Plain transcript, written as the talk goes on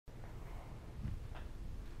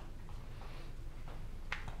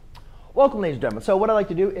Welcome, ladies and gentlemen. So what I like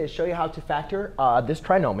to do is show you how to factor this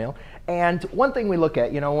trinomial. And one thing we look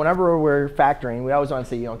at, whenever we're factoring, we always want to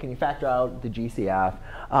see, can you factor out the GCF?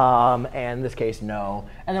 And in this case, no.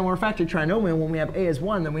 And then when we're factoring trinomial, when we have a as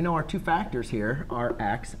 1, then we know our two factors here are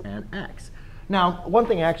x and x. Now, one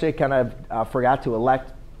thing I actually kind of forgot to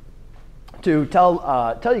elect to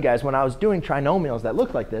tell you guys when I was doing trinomials that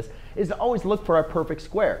look like this is to always look for a perfect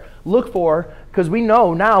square. Look for, because we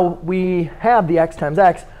know now we have the x times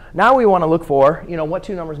x. Now we want to look for, what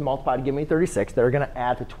two numbers multiply to give me 36 that are going to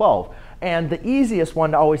add to 12. And the easiest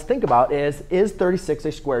one to always think about is 36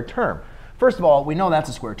 a squared term? First of all, we know that's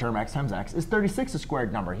a square term, x times x. Is 36 a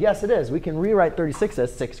squared number? Yes, it is. We can rewrite 36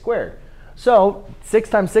 as 6 squared. So 6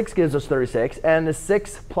 times 6 gives us 36. And does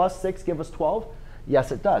 6 plus 6 give us 12?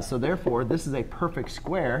 Yes, it does. So therefore, this is a perfect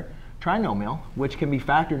square trinomial, which can be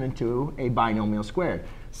factored into a binomial squared.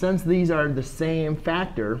 Since these are the same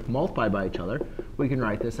factor multiplied by each other, we can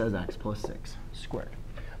write this as x plus 6 squared.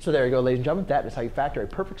 So there you go, ladies and gentlemen. That is how you factor a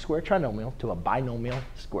perfect square trinomial to a binomial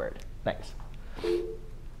squared. Thanks.